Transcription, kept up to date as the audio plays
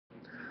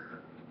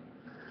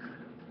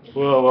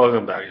Well,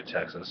 welcome back to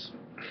Texas.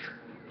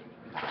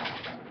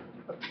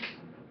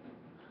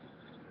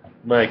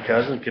 My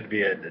cousin could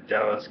be a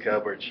Dallas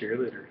Cowboy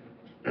cheerleader.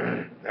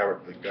 I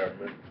work for the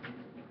government.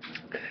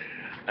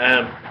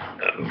 Um,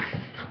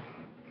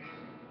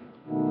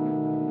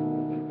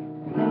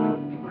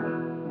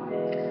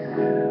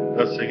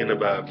 I was thinking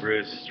about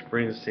Bruce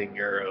Springsteen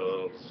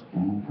girls.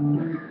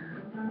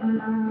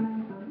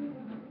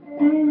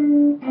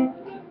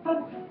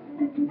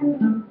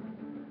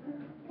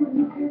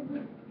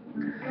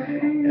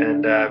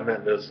 And I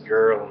met this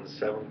girl in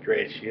 7th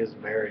grade. She is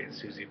married,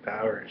 Susie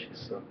Power.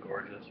 She's so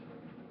gorgeous.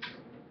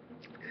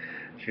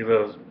 She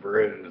loves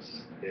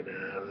Bruce. Like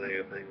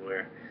a thing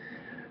where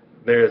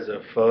there's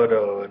a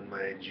photo in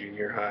my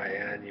junior high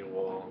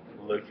annual.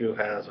 Look who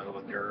has all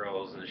the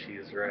girls, and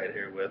she's right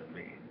here with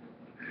me.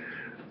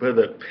 But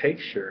the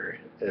picture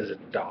is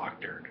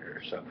doctored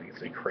or something.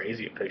 It's a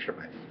crazy picture of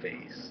my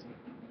face.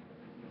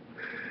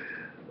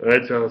 And I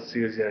tell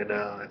Susie, I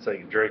know, it's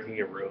like drinking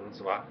a ruins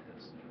vodkas.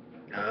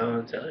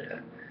 I'll tell you.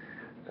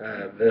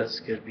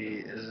 This could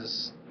be,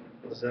 is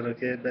that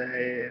okay,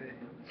 babe?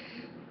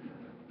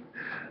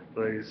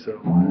 Love you so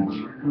much.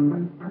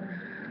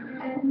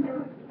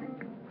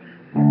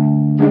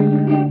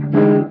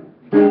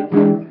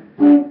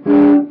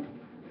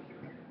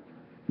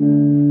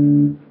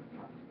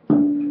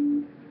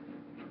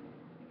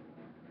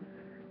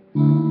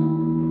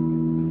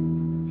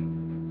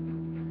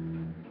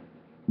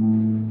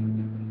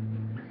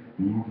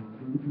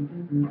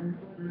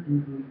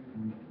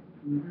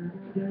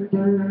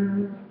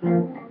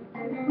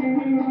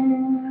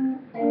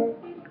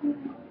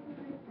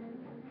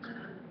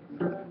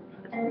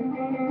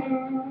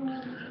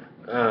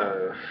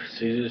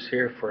 Susie's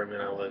here for me,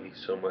 and I love you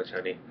so much,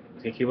 honey.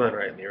 You keep on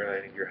writing me, right?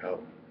 I need your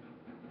help.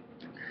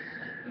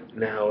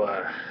 Now,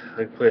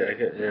 I quit. I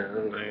get, yeah,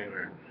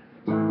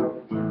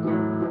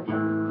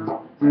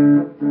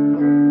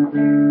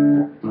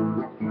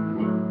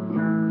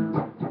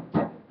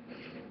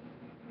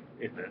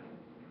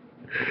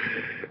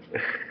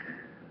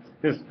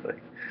 it's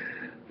like,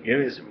 give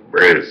me some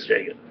Bruce,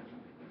 Jacob.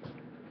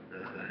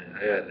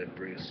 I got a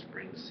Bruce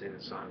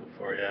Springsteen song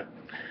for you.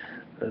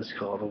 It's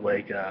called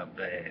 "Wake Up,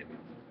 Babe."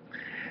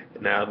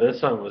 Now, this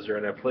song was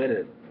written. I played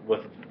it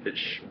with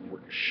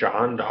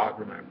Sean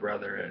Dogger, my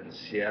brother, in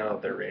Seattle.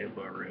 The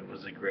Rainbow Room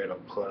was a great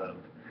old club,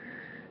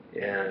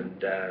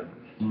 and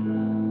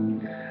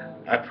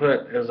I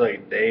put it was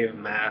like Dave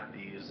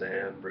Matthews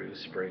and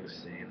Bruce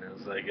Springsteen. It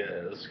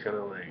was kind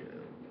of like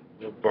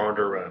a Born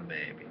to Run,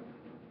 baby.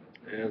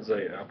 And it's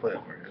like I'll play it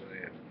for you.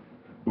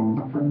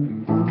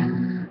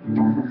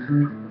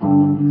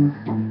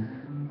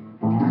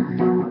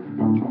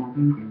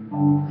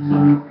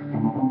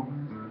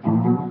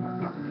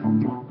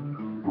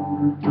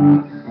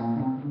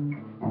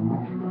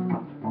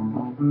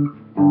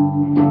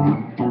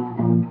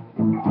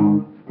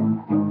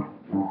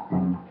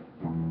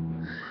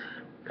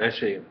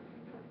 Actually,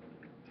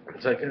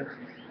 it's like a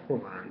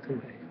hold on to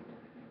me.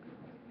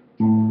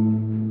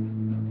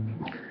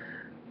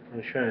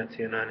 I'm trying to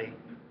tune, honey.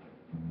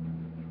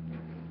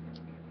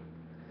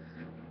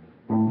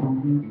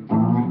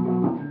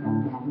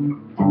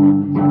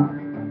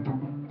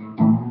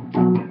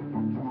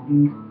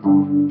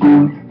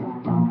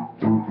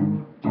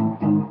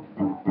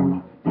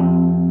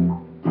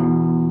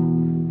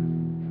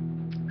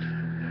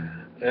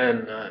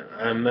 And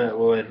I met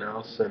Willie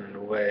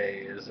Nelson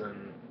ways,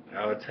 and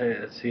I would tell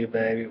you, see,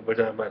 baby, we're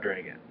talking about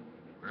drinking.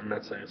 I'm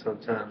not saying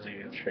sometimes you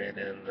can trade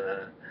in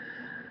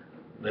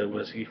the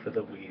whiskey for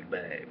the weed,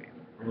 baby.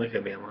 Look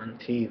at me, I'm on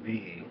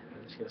TV.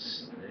 It's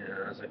just,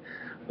 I was like,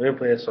 let me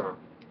play a song.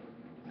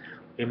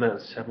 We met in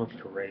 7th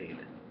grade.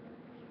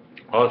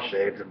 I'll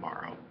shave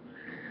tomorrow.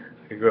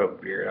 I grow a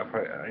beard.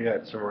 I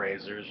got some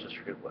razors just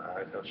for good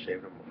luck. I'll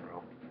shave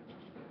tomorrow.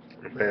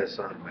 Play a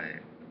song,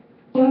 babe.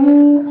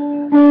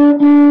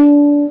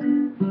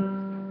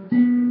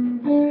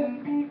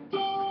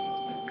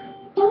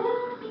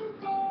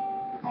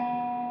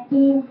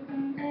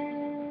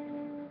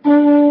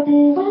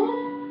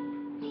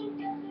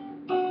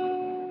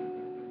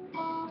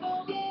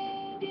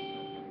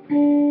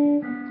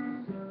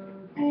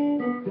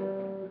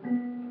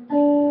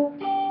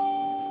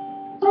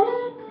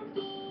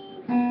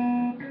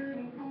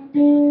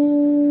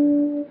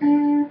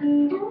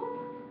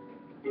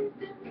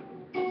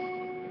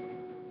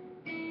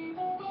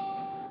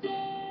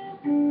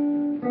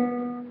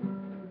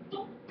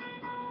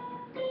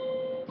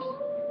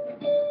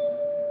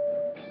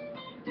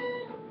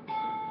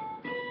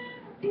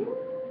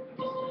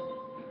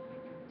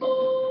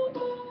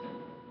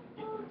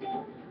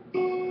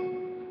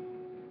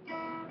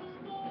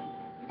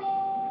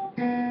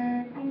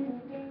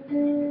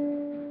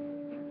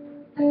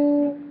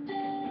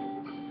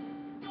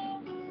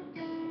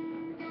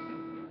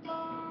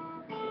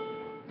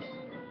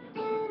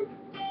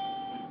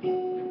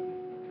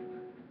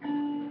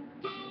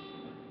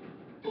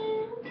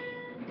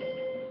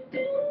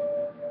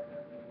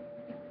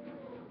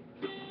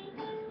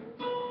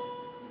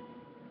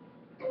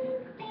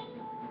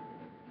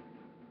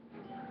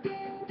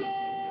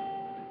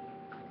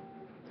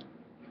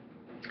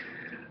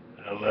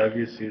 love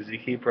you, Susie.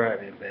 Keep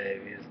writing,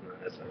 baby. It's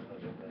nice. I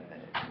love it, babe.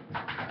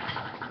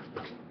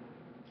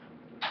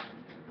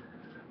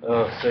 Oh, I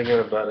was thinking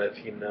about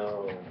if you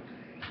know.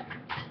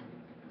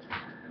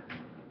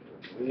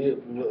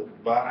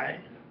 By.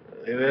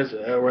 It is.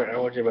 I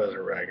want you about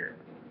a record.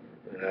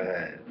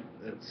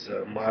 It's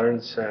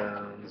modern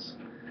sounds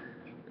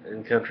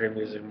in country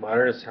music.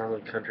 Modern sounds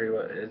in country.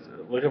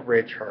 Look up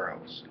Ray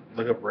Charles.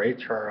 Look up Ray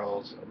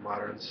Charles,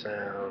 modern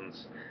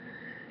sounds,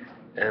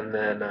 and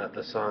then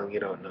the song "You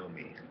Don't Know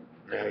Me."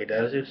 Now he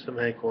does do some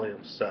Hank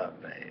Williams stuff,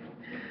 babe.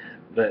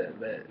 But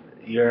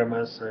 "You're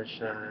My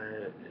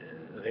Sunshine."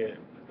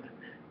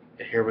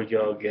 Here we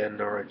go again,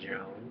 Nora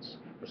Jones.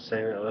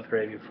 Sang that with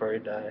Ray before he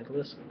died.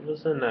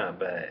 Listen now,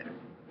 babe.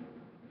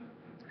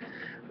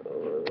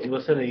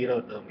 Listen to "You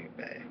Don't Know Me,"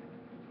 babe.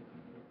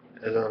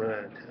 Is all I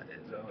tell you,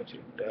 is all what you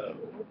know.